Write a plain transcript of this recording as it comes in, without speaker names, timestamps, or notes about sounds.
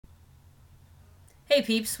Hey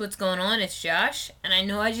peeps, what's going on? It's Josh, and I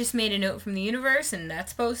know I just made a note from the universe and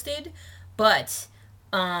that's posted, but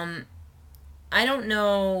um I don't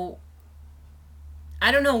know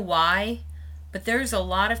why, but there's a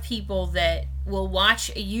lot of people that will watch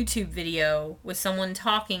a YouTube video with someone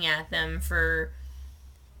talking at them for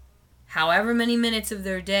however many minutes of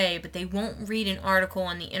their day, but they won't read an article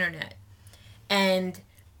on the internet. And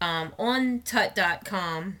on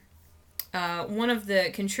tut.com, one of the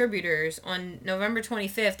contributors on November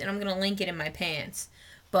 25th, and I'm going to link it in my pants,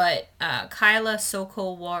 but Kyla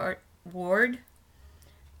Sokol Ward,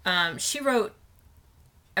 she wrote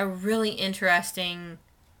a really interesting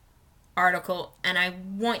article, and I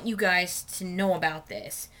want you guys to know about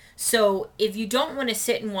this. So if you don't want to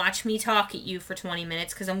sit and watch me talk at you for 20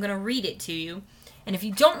 minutes, because I'm going to read it to you, and if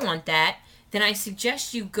you don't want that, then I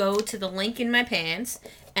suggest you go to the link in my pants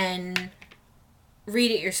and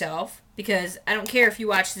read it yourself, because I don't care if you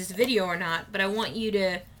watch this video or not, but I want you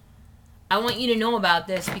to know about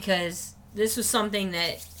this, because this was something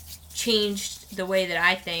that changed the way that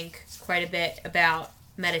I think quite a bit about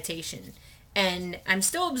meditation. And I'm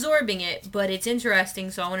still absorbing it, but it's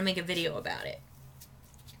interesting, so I want to make a video about it.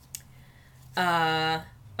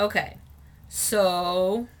 Okay.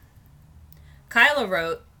 So, Kyla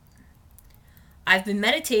wrote, I've been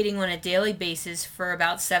meditating on a daily basis for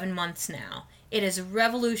about 7 months now. It has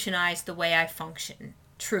revolutionized the way I function,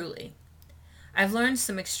 truly. I've learned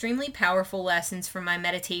some extremely powerful lessons from my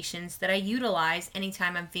meditations that I utilize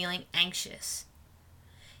anytime I'm feeling anxious.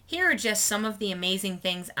 Here are just some of the amazing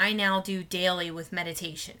things I now do daily with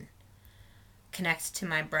meditation. Connect to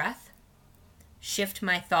my breath. Shift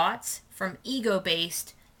my thoughts from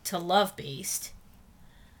ego-based to love-based.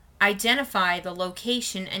 Identify the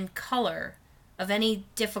location and color of any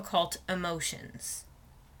difficult emotions.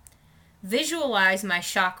 Visualize my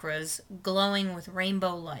chakras glowing with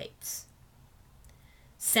rainbow lights.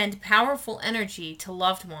 Send powerful energy to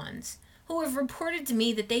loved ones who have reported to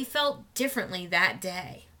me that they felt differently that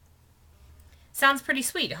day. Sounds pretty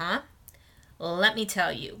sweet, huh? Let me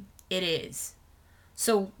tell you, it is.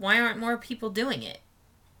 So why aren't more people doing it?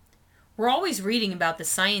 We're always reading about the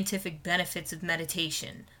scientific benefits of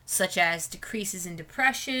meditation, such as decreases in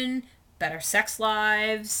depression, better sex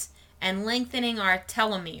lives, and lengthening our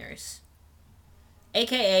telomeres,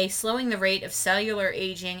 aka slowing the rate of cellular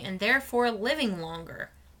aging and therefore living longer.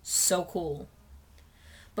 So cool.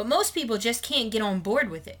 But most people just can't get on board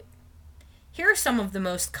with it. Here are some of the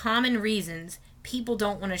most common reasons people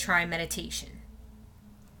don't want to try meditation.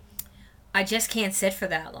 I just can't sit for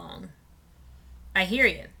that long. I hear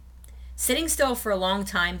you. Sitting still for a long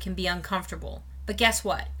time can be uncomfortable, but guess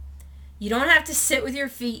what? You don't have to sit with your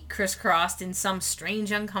feet crisscrossed in some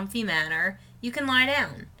strange, uncomfy manner. You can lie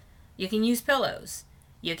down. You can use pillows.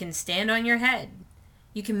 You can stand on your head.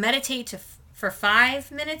 You can meditate for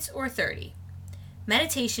 5 minutes or 30.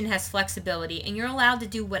 Meditation has flexibility, and you're allowed to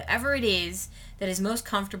do whatever it is that is most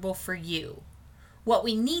comfortable for you. What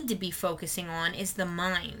we need to be focusing on is the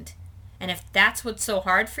mind. And if that's what's so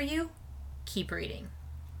hard for you, keep reading.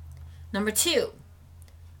 Number 2,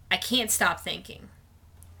 I can't stop thinking.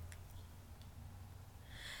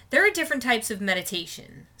 There are different types of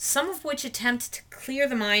meditation, some of which attempt to clear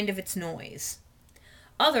the mind of its noise.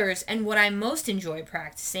 Others, and what I most enjoy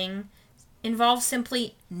practicing, involve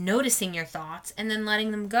simply noticing your thoughts and then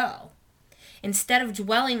letting them go. Instead of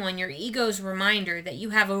dwelling on your ego's reminder that you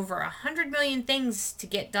have over 100 million things to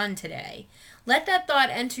get done today, let that thought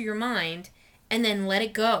enter your mind and then let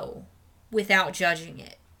it go without judging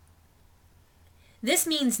it. This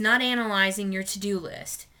means not analyzing your to-do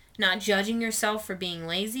list, not judging yourself for being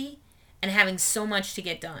lazy and having so much to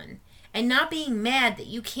get done, and not being mad that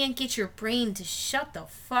you can't get your brain to shut the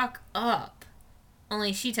fuck up.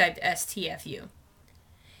 Only she typed STFU.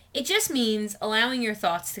 It just means allowing your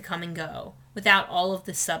thoughts to come and go without all of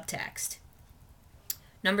the subtext.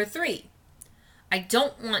 Number 3, I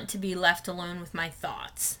don't want to be left alone with my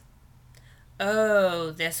thoughts.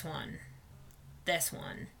 Oh, this one.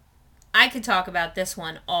 I could talk about this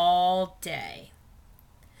one all day.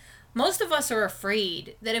 Most of us are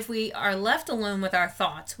afraid that if we are left alone with our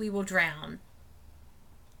thoughts, we will drown.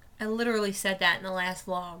 I literally said that in the last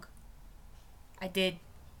vlog. I did.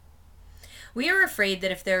 We are afraid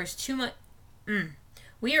that if there is too much...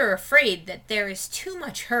 We are afraid that there is too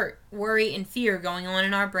much hurt, worry, and fear going on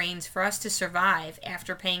in our brains for us to survive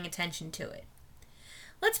after paying attention to it.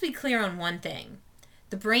 Let's be clear on one thing.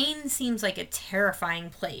 The brain seems like a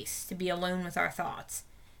terrifying place to be alone with our thoughts.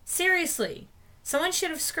 Seriously, someone should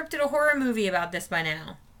have scripted a horror movie about this by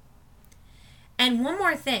now. And one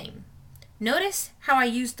more thing. Notice how I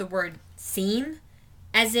used the word seem,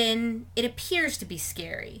 as in it appears to be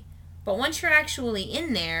scary. But once you're actually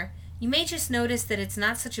in there, you may just notice that it's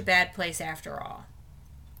not such a bad place after all.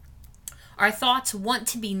 Our thoughts want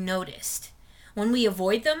to be noticed. When we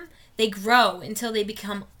avoid them, they grow until they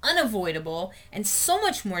become unavoidable and so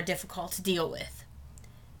much more difficult to deal with.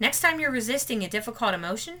 Next time you're resisting a difficult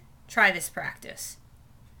emotion, try this practice.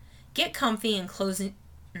 Get comfy and closing?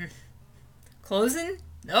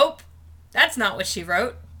 Nope, that's not what she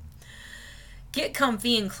wrote. Get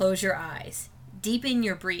comfy and close your eyes. Deepen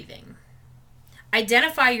your breathing.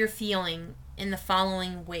 Identify your feeling in the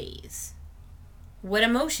following ways. What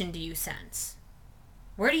emotion do you sense?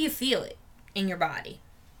 Where do you feel it in your body?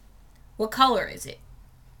 What color is it?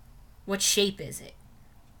 What shape is it?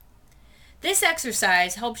 This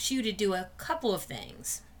exercise helps you to do a couple of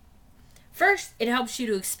things. First, it helps you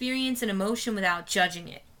to experience an emotion without judging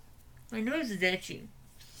it. My nose is itchy.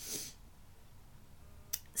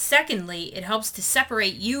 Secondly, it helps to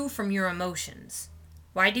separate you from your emotions.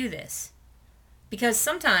 Why do this? Because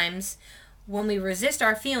sometimes when we resist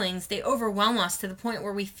our feelings, they overwhelm us to the point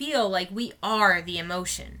where we feel like we are the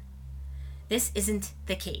emotion. This isn't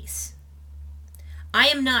the case. I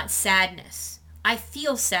am not sadness. I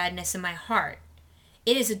feel sadness in my heart.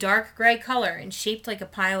 It is a dark gray color and shaped like a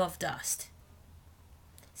pile of dust.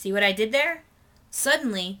 See what I did there?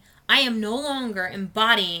 Suddenly, I am no longer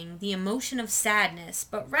embodying the emotion of sadness,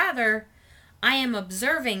 but rather, I am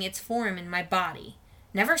observing its form in my body,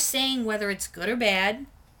 never saying whether it's good or bad.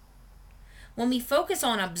 When we focus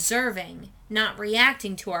on observing, not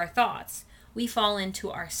reacting to our thoughts, we fall into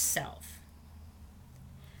ourself.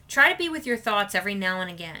 Try to be with your thoughts every now and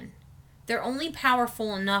again. They're only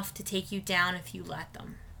powerful enough to take you down if you let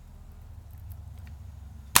them.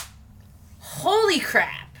 Holy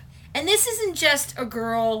crap! And this isn't just a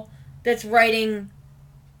girl that's writing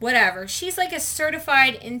whatever. She's like a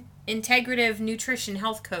certified integrative nutrition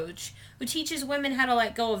health coach who teaches women how to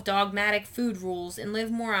let go of dogmatic food rules and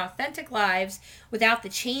live more authentic lives without the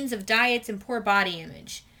chains of diets and poor body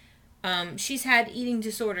image. She's had eating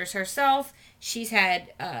disorders herself. She's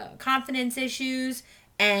had confidence issues.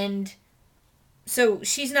 And so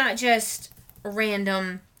she's not just a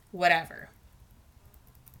random whatever.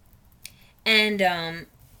 And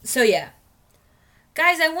so yeah.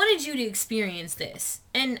 Guys, I wanted you to experience this.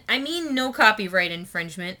 And I mean no copyright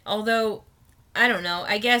infringement, although, I don't know,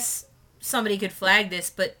 I guess somebody could flag this,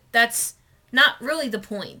 but that's not really the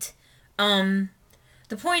point. The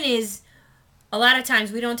point is, a lot of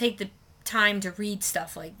times we don't take the time to read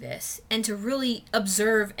stuff like this and to really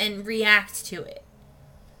observe and react to it.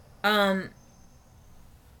 How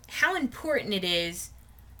important it is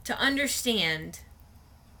to understand.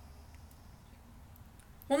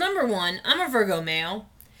 Well, number one, I'm a Virgo male,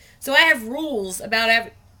 so I have rules about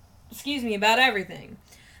about everything.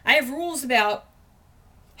 I have rules about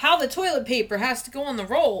how the toilet paper has to go on the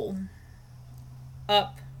roll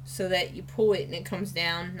up so that you pull it and it comes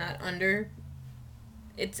down, not under.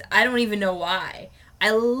 I don't even know why.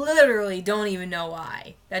 I literally don't even know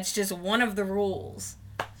why. That's just one of the rules.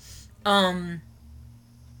 And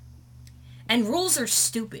rules are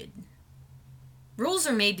stupid. Rules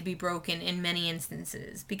are made to be broken in many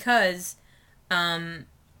instances because I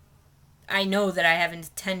know that I have a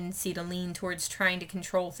tendency to lean towards trying to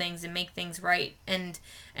control things and make things right and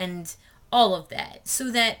all of that,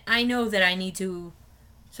 so that I know that I need to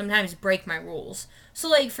sometimes break my rules. So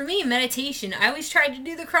like for me in meditation, I always tried to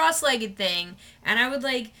do the cross-legged thing, and I would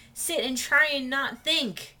like sit and try and not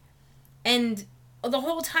think, and the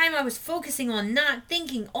whole time I was focusing on not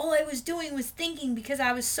thinking. All I was doing was thinking because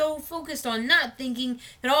I was so focused on not thinking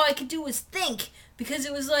that all I could do was think. Because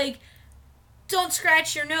it was like, don't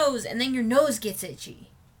scratch your nose, and then your nose gets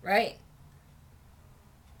itchy, right?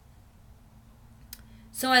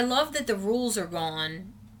 So I love that the rules are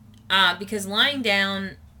gone, because laying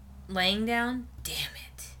down, damn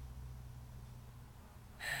it.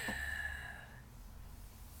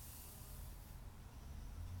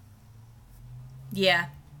 Yeah,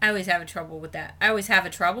 I always have a trouble with that. I always have a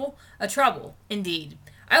trouble, indeed.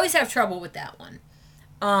 I always have trouble with that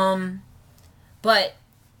one. But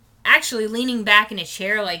actually leaning back in a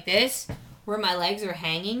chair like this, where my legs are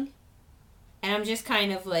hanging, and I'm just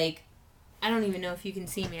kind of like, I don't even know if you can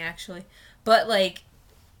see me actually, but like,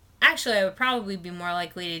 actually I would probably be more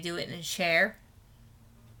likely to do it in a chair,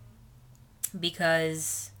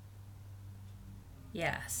 because,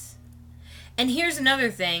 yes. And here's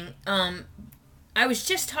another thing, I was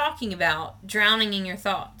just talking about drowning in your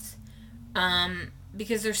thoughts,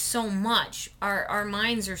 because there's so much. Our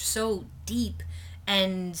minds are so deep,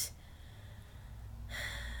 and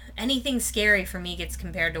anything scary for me gets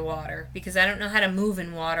compared to water, because I don't know how to move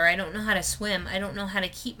in water. I don't know how to swim. I don't know how to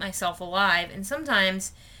keep myself alive. And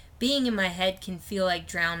sometimes being in my head can feel like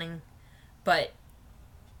drowning, but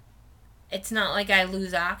it's not like I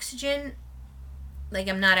lose oxygen. Like,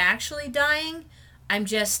 I'm not actually dying. I'm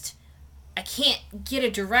just, I can't get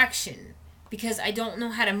a direction because I don't know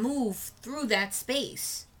how to move through that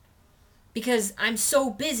space. Because I'm so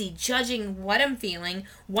busy judging what I'm feeling.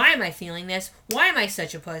 Why am I feeling this? Why am I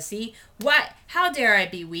such a pussy? What? How dare I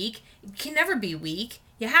be weak? You can never be weak.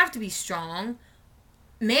 You have to be strong.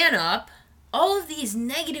 Man up. All of these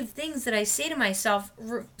negative things that I say to myself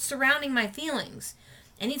surrounding my feelings.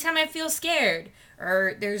 Anytime I feel scared,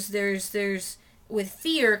 or there's with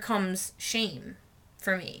fear comes shame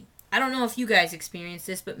for me. I don't know if you guys experience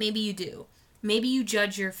this, but maybe you do. Maybe you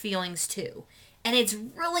judge your feelings too. And it's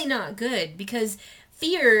really not good because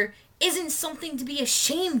fear isn't something to be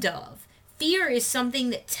ashamed of. Fear is something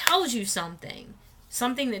that tells you something.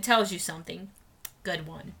 Something that tells you something. Good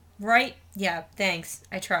one. Right? Yeah, thanks.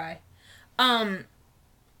 I try.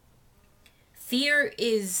 Fear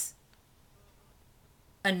is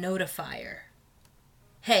a notifier.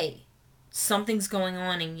 Hey, something's going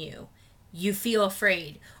on in you. You feel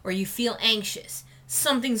afraid or you feel anxious.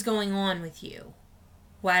 Something's going on with you.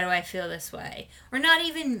 Why do I feel this way? Or not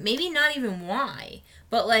even, maybe not even why.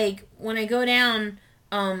 But like when I go down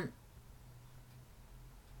to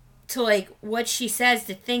like what she says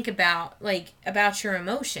to think about, like about your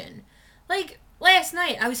emotion. Like last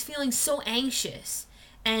night I was feeling so anxious.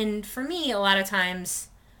 And for me, a lot of times,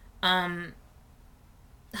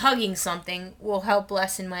 hugging something will help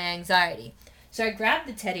lessen my anxiety. So I grabbed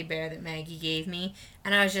the teddy bear that Maggie gave me,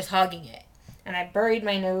 and I was just hugging it. And I buried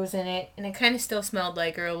my nose in it, and it kind of still smelled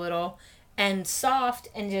like her a little, and soft,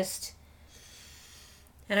 and just,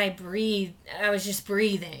 and I breathed, I was just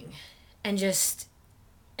breathing, and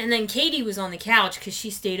then Katie was on the couch, because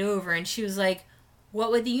she stayed over, and she was like,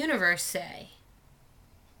 what would the universe say?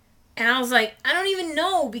 And I was like, I don't even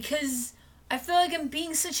know, because I feel like I'm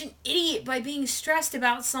being such an idiot by being stressed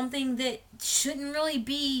about something that shouldn't really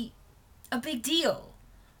be a big deal.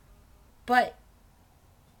 But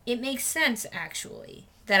it makes sense, actually,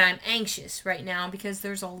 that I'm anxious right now because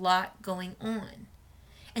there's a lot going on.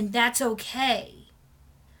 And that's okay.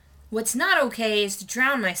 What's not okay is to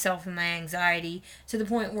drown myself in my anxiety to the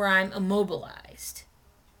point where I'm immobilized.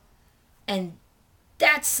 And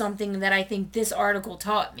that's something that I think this article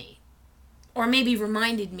taught me. Or maybe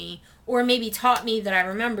reminded me, or maybe taught me that I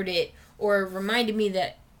remembered it, or reminded me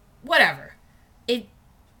that, whatever.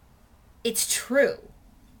 It's true.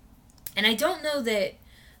 And I don't know that,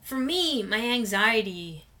 for me, my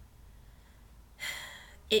anxiety,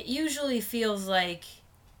 it usually feels like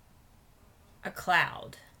a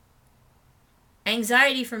cloud.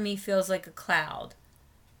 Anxiety for me feels like a cloud.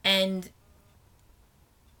 And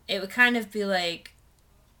it would kind of be like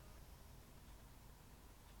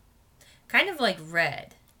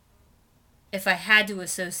red. If I had to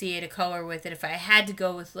associate a color with it, if I had to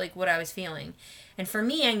go with like what I was feeling. And for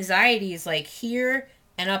me, anxiety is like here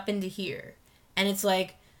and up into here. And it's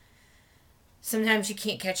like sometimes you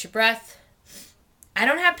can't catch your breath. I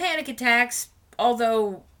don't have panic attacks,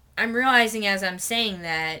 although I'm realizing as I'm saying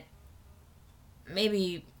that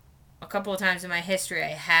maybe a couple of times in my history I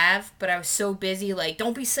have, but I was so busy like,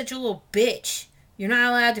 don't be such a little bitch. You're not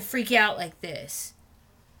allowed to freak out like this.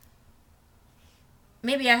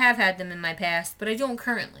 Maybe I have had them in my past, but I don't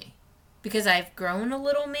currently. Because I've grown a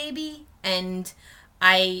little, maybe, and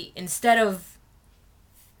I, instead of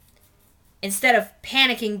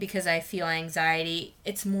panicking because I feel anxiety,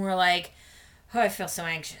 it's more like, oh, I feel so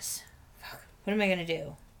anxious. Fuck, what am I going to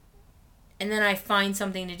do? And then I find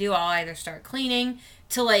something to do. I'll either start cleaning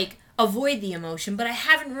to, like, avoid the emotion, but I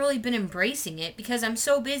haven't really been embracing it because I'm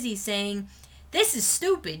so busy saying, this is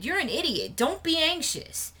stupid. You're an idiot. Don't be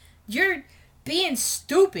anxious. You're being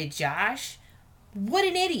stupid, Josh. What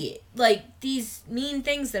an idiot. Like, these mean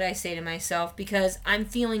things that I say to myself because I'm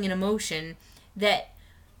feeling an emotion that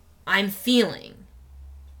I'm feeling.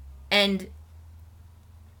 And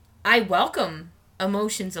I welcome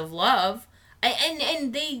emotions of love.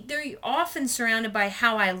 And they're often surrounded by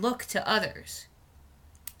how I look to others.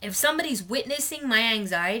 If somebody's witnessing my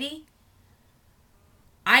anxiety,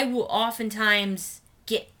 I will oftentimes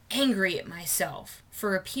get angry at myself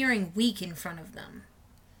for appearing weak in front of them.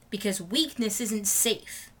 Because weakness isn't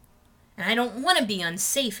safe. And I don't want to be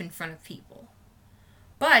unsafe in front of people.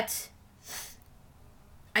 But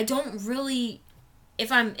I don't really,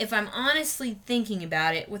 if I'm honestly thinking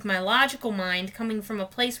about it with my logical mind coming from a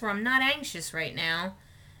place where I'm not anxious right now,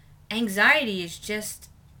 anxiety is just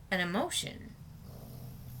an emotion.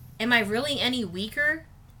 Am I really any weaker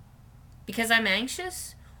because I'm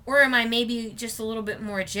anxious? Or am I maybe just a little bit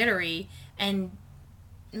more jittery and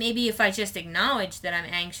maybe if I just acknowledge that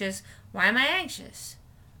I'm anxious, why am I anxious?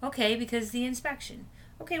 Okay, because the inspection.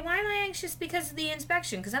 Okay, why am I anxious because of the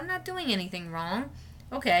inspection? Because I'm not doing anything wrong.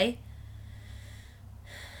 Okay.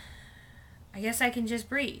 I guess I can just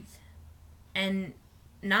breathe and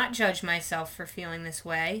not judge myself for feeling this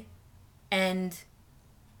way and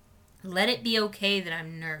let it be okay that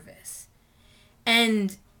I'm nervous.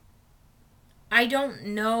 And I don't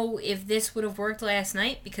know if this would have worked last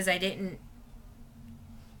night because I didn't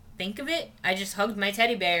think of it. I just hugged my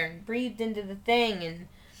teddy bear and breathed into the thing, and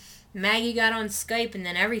Maggie got on Skype, and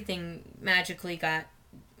then everything magically got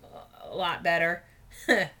a lot better.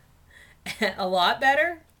 A lot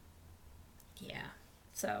better? Yeah.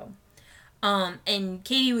 So, and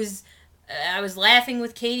Katie was, I was laughing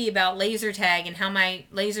with Katie about laser tag and how my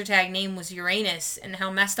laser tag name was Uranus and how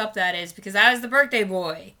messed up that is because I was the birthday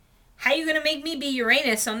boy. How you gonna make me be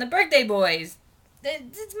Uranus on the birthday boys?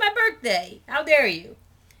 It's my birthday. How dare you?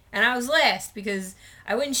 And I was last because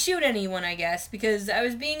I wouldn't shoot anyone, I guess, because I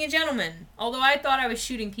was being a gentleman. Although I thought I was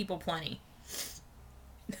shooting people plenty.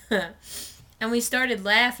 And we started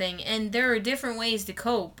laughing, and there are different ways to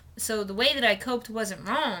cope. So the way that I coped wasn't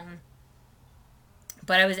wrong.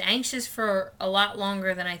 But I was anxious for a lot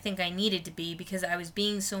longer than I think I needed to be because I was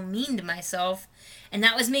being so mean to myself. And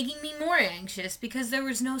that was making me more anxious because there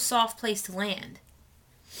was no soft place to land.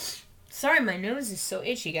 Sorry, my nose is so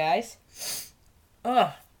itchy, guys.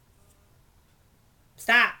 Ugh.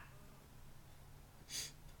 Stop.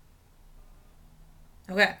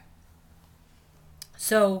 Okay.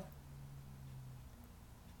 So,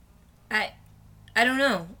 I don't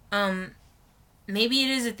know. Maybe it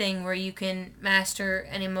is a thing where you can master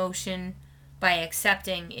an emotion by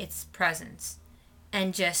accepting its presence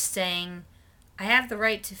and just saying, I have the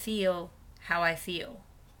right to feel how I feel.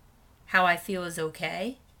 How I feel is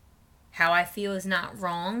okay. How I feel is not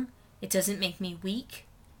wrong. It doesn't make me weak.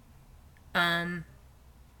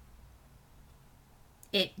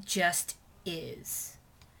 It just is.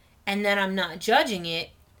 And then I'm not judging it.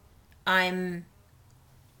 I'm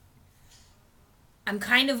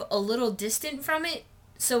kind of a little distant from it.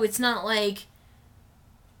 So it's not like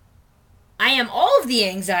I am all of the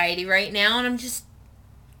anxiety right now, and I'm just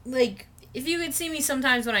like, if you could see me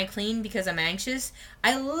sometimes when I clean because I'm anxious,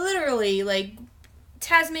 I literally like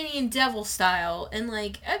Tasmanian devil style, and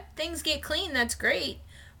like things get clean, that's great,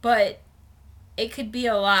 but it could be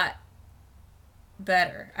a lot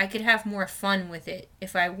better. I could have more fun with it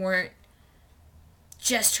if I weren't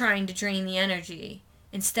just trying to drain the energy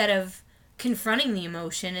instead of confronting the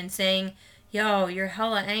emotion and saying, yo, you're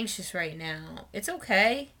hella anxious right now. It's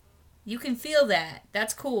okay. You can feel that.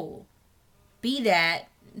 That's cool. Be that.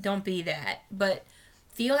 Don't be that. But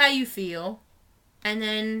feel how you feel, and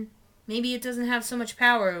then maybe it doesn't have so much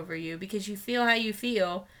power over you because you feel how you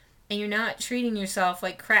feel and you're not treating yourself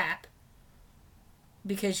like crap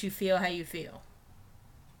because you feel how you feel.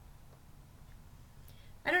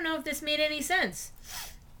 I don't know if this made any sense.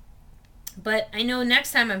 But I know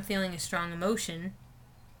next time I'm feeling a strong emotion,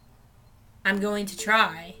 I'm going to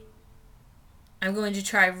try. I'm going to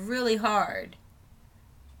try really hard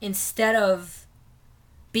instead of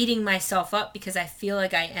beating myself up because I feel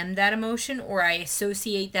like I am that emotion, or I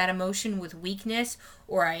associate that emotion with weakness,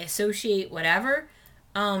 or I associate whatever.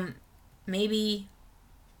 Maybe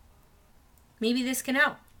this can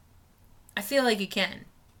help. I feel like it can.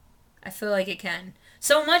 I feel like it can.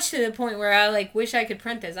 So much to the point where I like wish I could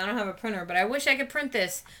print this. I don't have a printer, but I wish I could print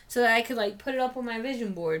this so that I could like put it up on my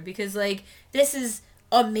vision board because like this is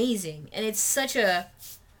amazing, and it's such a,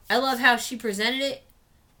 I love how she presented it.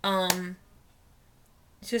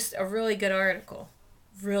 It's just a really good article.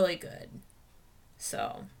 Really good.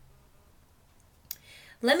 So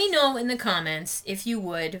let me know in the comments if you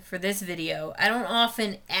would for this video. I don't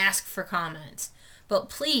often ask for comments, but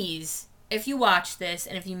please, if you watch this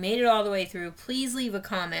and if you made it all the way through, please leave a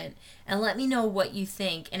comment and let me know what you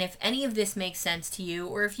think and if any of this makes sense to you,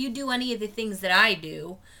 or if you do any of the things that I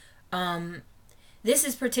do. This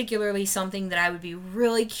is particularly something that I would be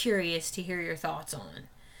really curious to hear your thoughts on.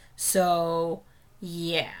 So,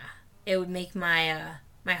 yeah, it would make my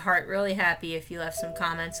my heart really happy if you left some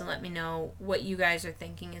comments and let me know what you guys are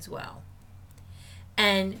thinking as well.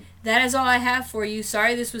 And that is all I have for you.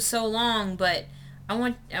 Sorry this was so long, but I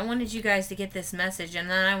wanted you guys to get this message, and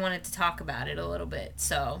then I wanted to talk about it a little bit.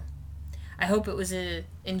 So I hope it was an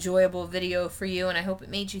enjoyable video for you, and I hope it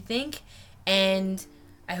made you think, and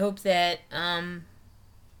I hope that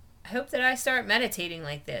I start meditating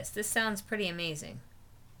like this. This sounds pretty amazing.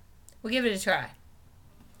 We'll give it a try.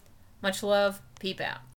 Much love. Peep out.